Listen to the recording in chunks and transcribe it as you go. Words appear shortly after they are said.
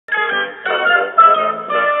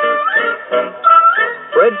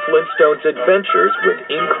Fred Flintstone's Adventures with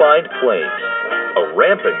Inclined Planes, A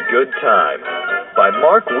Rampin' Good Time, by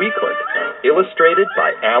Mark Weakland, illustrated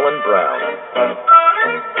by Alan Brown.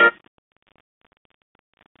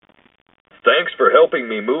 Thanks for helping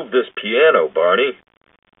me move this piano, Barney.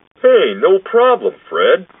 Hey, no problem,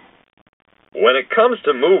 Fred. When it comes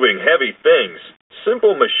to moving heavy things,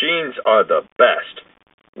 simple machines are the best.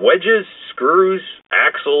 Wedges, screws,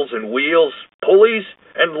 axles and wheels, pulleys,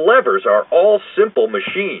 and levers are all simple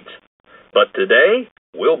machines. But today,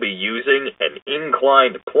 we'll be using an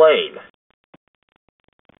inclined plane.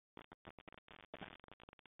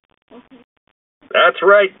 That's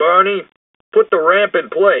right, Barney. Put the ramp in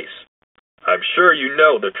place. I'm sure you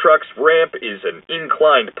know the truck's ramp is an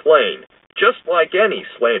inclined plane, just like any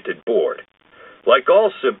slanted board. Like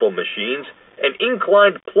all simple machines, an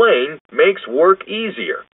inclined plane makes work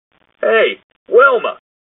easier. Hey, Wilma,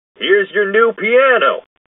 here's your new piano.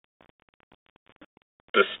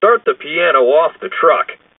 To start the piano off the truck,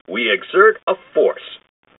 we exert a force.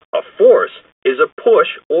 A force is a push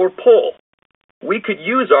or pull. We could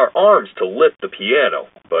use our arms to lift the piano,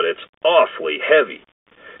 but it's awfully heavy,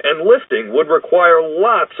 and lifting would require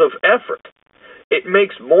lots of effort. It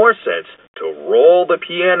makes more sense to roll the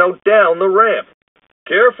piano down the ramp.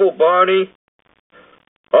 Careful, Barney.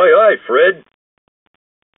 Aye, aye, Fred.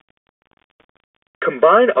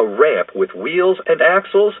 Combine a ramp with wheels and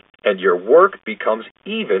axles, and your work becomes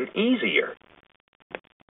even easier.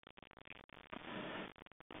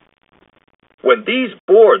 When these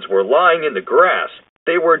boards were lying in the grass,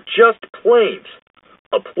 they were just planes.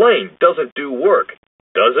 A plane doesn't do work,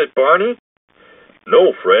 does it, Barney?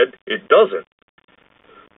 No, Fred, it doesn't.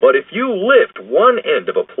 But if you lift one end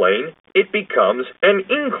of a plane, it becomes an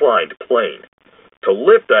inclined plane. To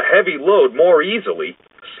lift a heavy load more easily,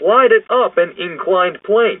 slide it up an inclined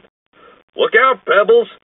plane. Look out, Pebbles!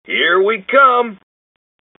 Here we come!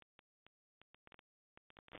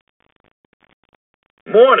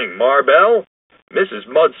 Morning, Marbell. Mrs.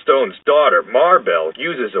 Mudstone's daughter, Marbell,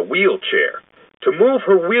 uses a wheelchair. To move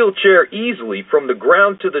her wheelchair easily from the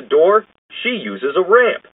ground to the door, she uses a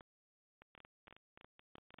ramp.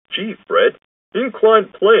 Gee, Fred,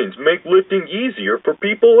 inclined planes make lifting easier for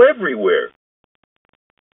people everywhere.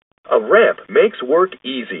 A ramp makes work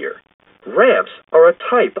easier. Ramps are a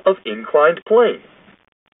type of inclined plane.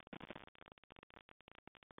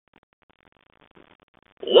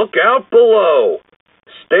 Look out below!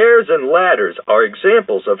 Stairs and ladders are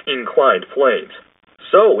examples of inclined planes.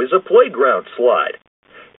 So is a playground slide.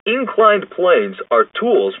 Inclined planes are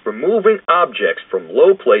tools for moving objects from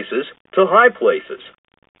low places to high places.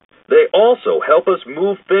 They also help us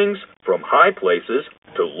move things from high places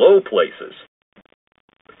to low places.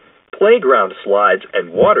 Playground slides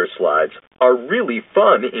and water slides are really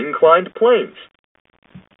fun inclined planes.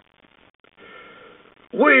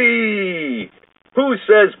 Whee! Who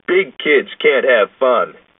says big kids can't have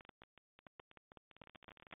fun?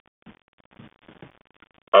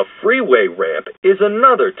 A freeway ramp is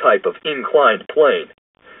another type of inclined plane.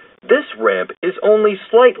 This ramp is only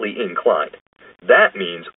slightly inclined. That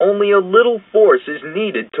means only a little force is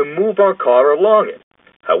needed to move our car along it.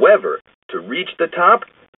 However, to reach the top,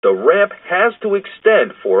 the ramp has to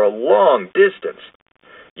extend for a long distance.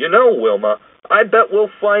 You know, Wilma, I bet we'll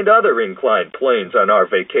find other inclined planes on our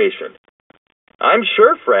vacation. I'm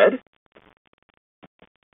sure, Fred.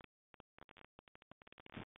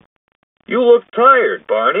 You look tired,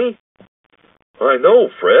 Barney. I know,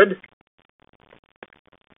 Fred.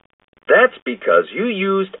 That's because you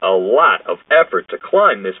used a lot of effort to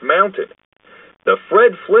climb this mountain. The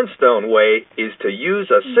Fred Flintstone way is to use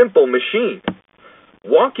a simple machine.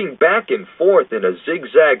 Walking back and forth in a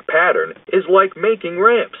zigzag pattern is like making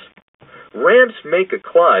ramps. Ramps make a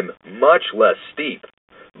climb much less steep,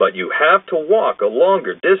 but you have to walk a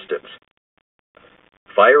longer distance.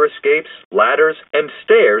 Fire escapes, ladders, and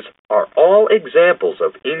stairs are all examples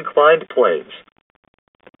of inclined planes.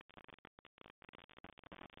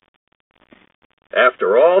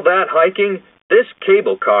 After all that hiking, this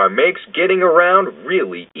cable car makes getting around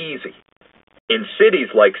really easy. In cities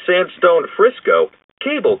like Sandstone, Frisco,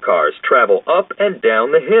 cable cars travel up and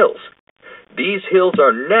down the hills. These hills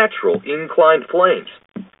are natural inclined planes.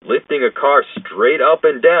 Lifting a car straight up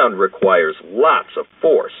and down requires lots of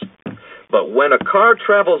force. But when a car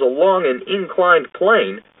travels along an inclined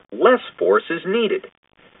plane, less force is needed.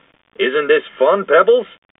 Isn't this fun, Pebbles?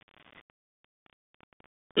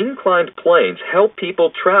 Inclined planes help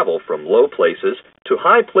people travel from low places to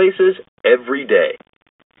high places every day.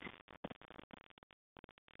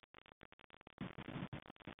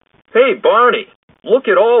 Hey, Barney, look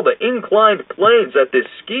at all the inclined planes at this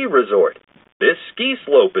ski resort. This ski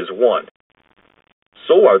slope is one.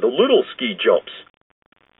 So are the little ski jumps.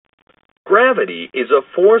 Gravity is a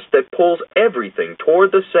force that pulls everything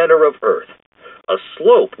toward the center of Earth. A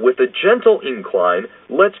slope with a gentle incline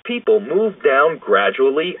lets people move down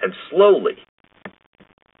gradually and slowly.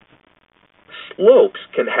 Slopes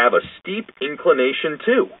can have a steep inclination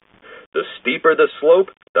too. The steeper the slope,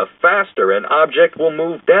 the faster an object will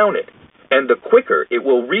move down it, and the quicker it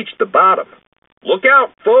will reach the bottom. Look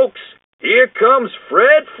out, folks! Here comes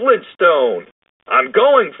Fred Flintstone! I'm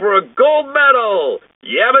going for a gold medal!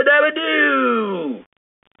 Yabba-Dabba-Doo!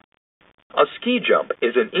 A ski jump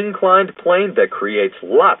is an inclined plane that creates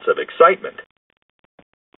lots of excitement.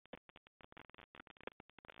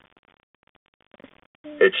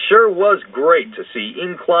 It sure was great to see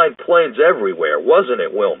inclined planes everywhere, wasn't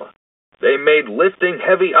it, Wilma? They made lifting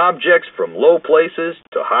heavy objects from low places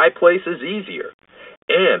to high places easier,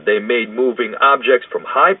 and they made moving objects from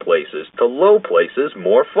high places to low places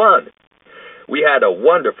more fun. We had a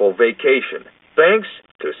wonderful vacation, thanks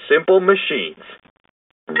to simple machines.